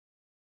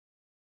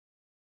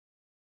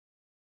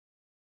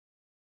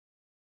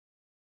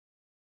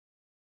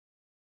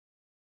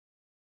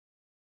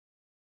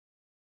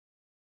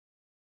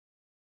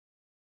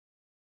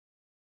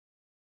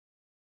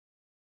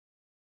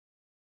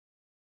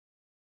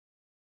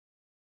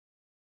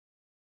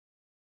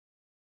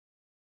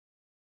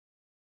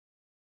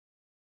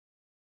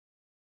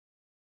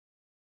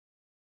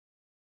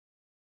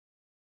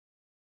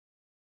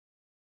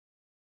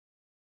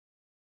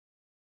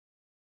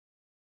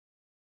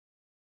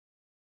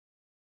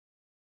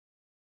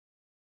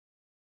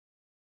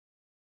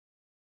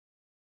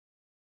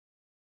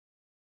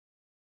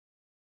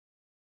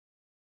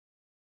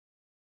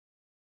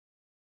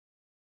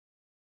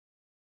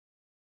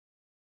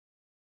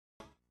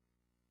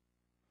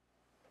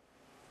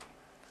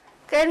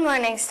Good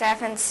morning,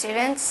 staff and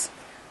students.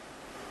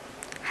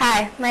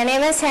 Hi, my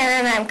name is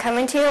Hannah and I'm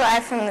coming to you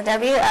live from the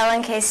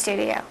WLNK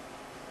studio.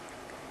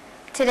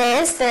 Today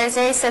is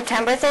Thursday,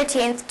 September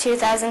 13th,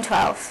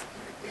 2012.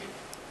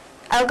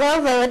 Elk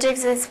Grove Village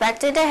is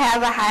expected to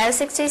have a high of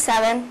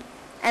 67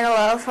 and a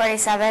low of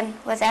 47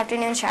 with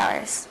afternoon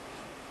showers.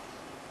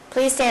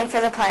 Please stand for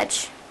the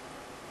pledge.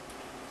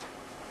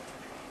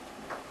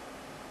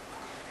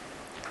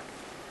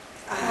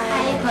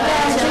 I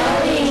pledge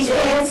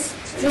allegiance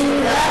to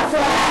the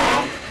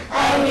flag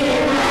of the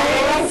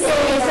United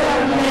States of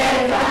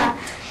America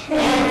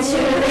and to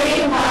the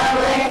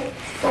republic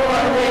for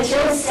which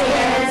it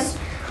stands,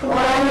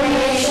 one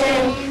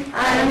nation,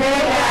 under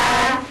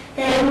God,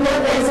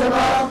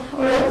 indivisible,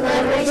 with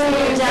liberty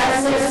and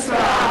justice for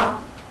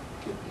all.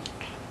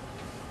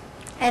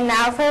 And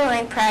now for the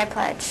Link Pride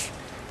Pledge.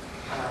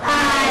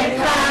 I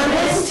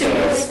promise to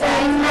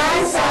respect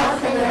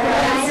myself and the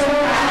rights and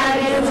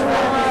values of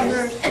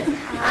others.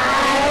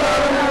 I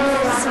will be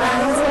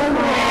responsible for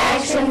my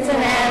actions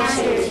and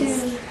attitudes.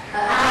 I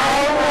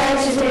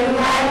pledge to do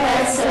my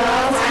best at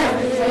all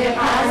times to be a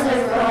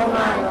positive role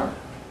model.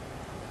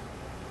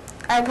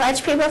 Our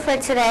pledge people for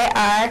today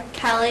are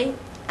Kelly,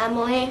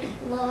 Emily,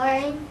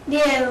 Lauren,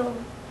 you.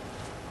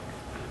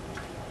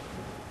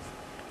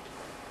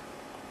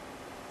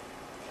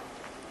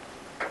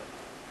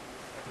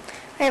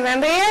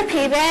 Remember your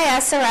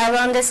PBIS arrival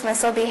and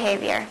dismissal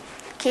behavior.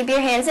 Keep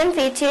your hands and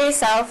feet to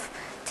yourself.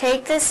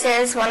 Take the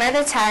stairs one at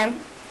a time.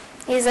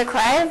 Use a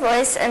quiet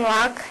voice and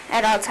walk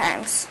at all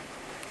times.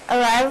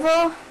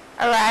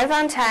 Arrive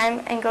on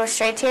time and go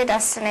straight to your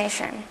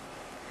destination.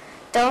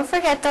 Don't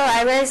forget the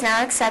library is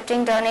now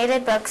accepting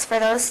donated books for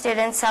those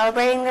students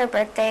celebrating their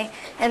birthday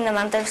in the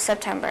month of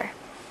September.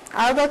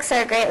 All books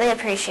are greatly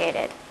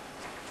appreciated.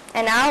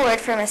 And now a word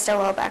for Mr.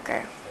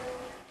 Wilbecker.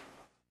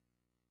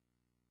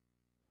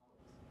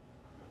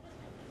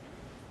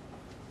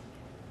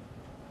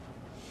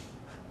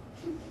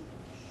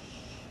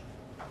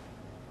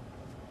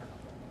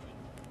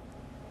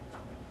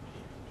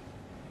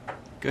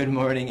 Good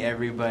morning,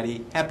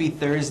 everybody. Happy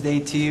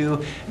Thursday to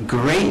you.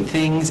 Great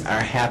things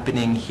are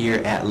happening here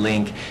at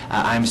Link.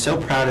 I'm so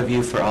proud of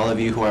you, for all of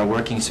you who are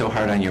working so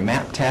hard on your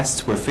MAP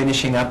tests. We're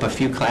finishing up a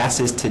few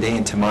classes today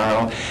and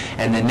tomorrow,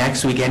 and then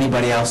next week,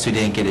 anybody else who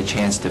didn't get a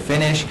chance to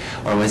finish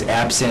or was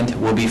absent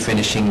will be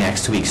finishing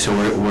next week. So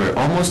we're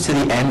almost to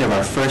the end of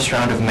our first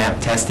round of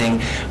MAP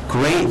testing.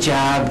 Great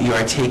job. You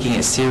are taking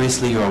it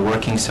seriously. You are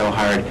working so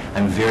hard.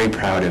 I'm very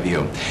proud of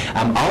you.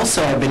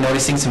 Also, I've been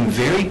noticing some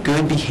very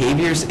good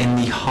behaviors in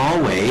the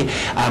hallway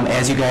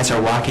as you guys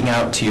are walking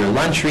out to your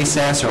lunch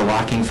recess or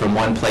walking from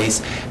one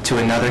place to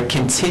another.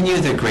 Continue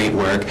the great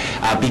work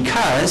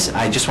because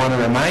I just want to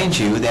remind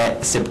you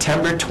that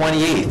September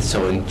 28th,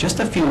 so in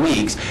just a few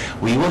weeks,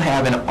 we will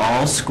have an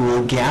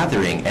all-school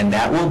gathering, and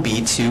that will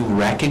be to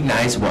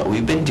recognize what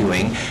we've been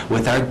doing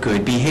with our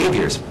good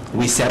behaviors.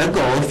 We set a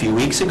goal a few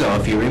weeks ago,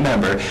 if you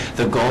remember.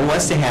 The goal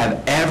was to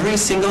have every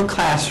single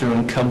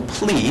classroom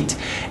complete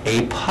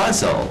a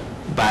puzzle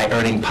by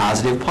earning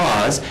positive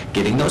pause,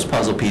 getting those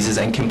puzzle pieces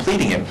and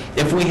completing it.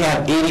 If we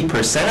have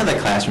 80% of the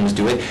classrooms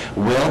do it,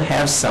 we'll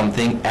have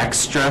something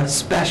extra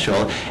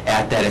special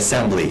at that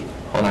assembly.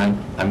 Hold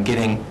on, I'm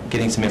getting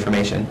some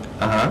information.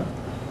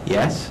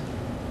 Yes?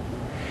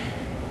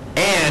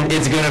 And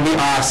it's going to be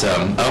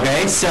awesome,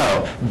 okay?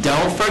 So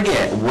don't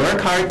forget, work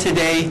hard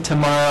today,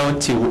 tomorrow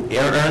to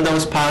earn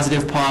those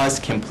positive pause,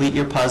 complete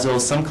your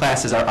puzzles. Some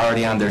classes are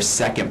already on their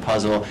second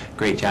puzzle.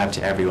 Great job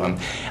to everyone.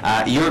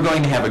 You're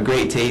going to have a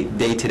great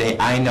day today,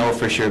 I know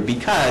for sure,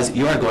 because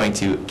you are going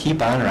to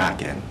keep on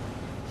rocking.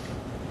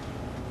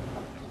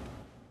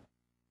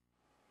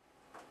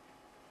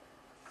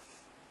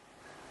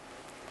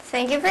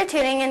 Thank you for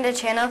tuning into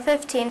Channel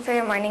 15 for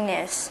your morning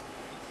news.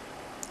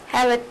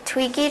 Have a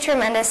tweaky,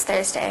 tremendous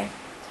Thursday.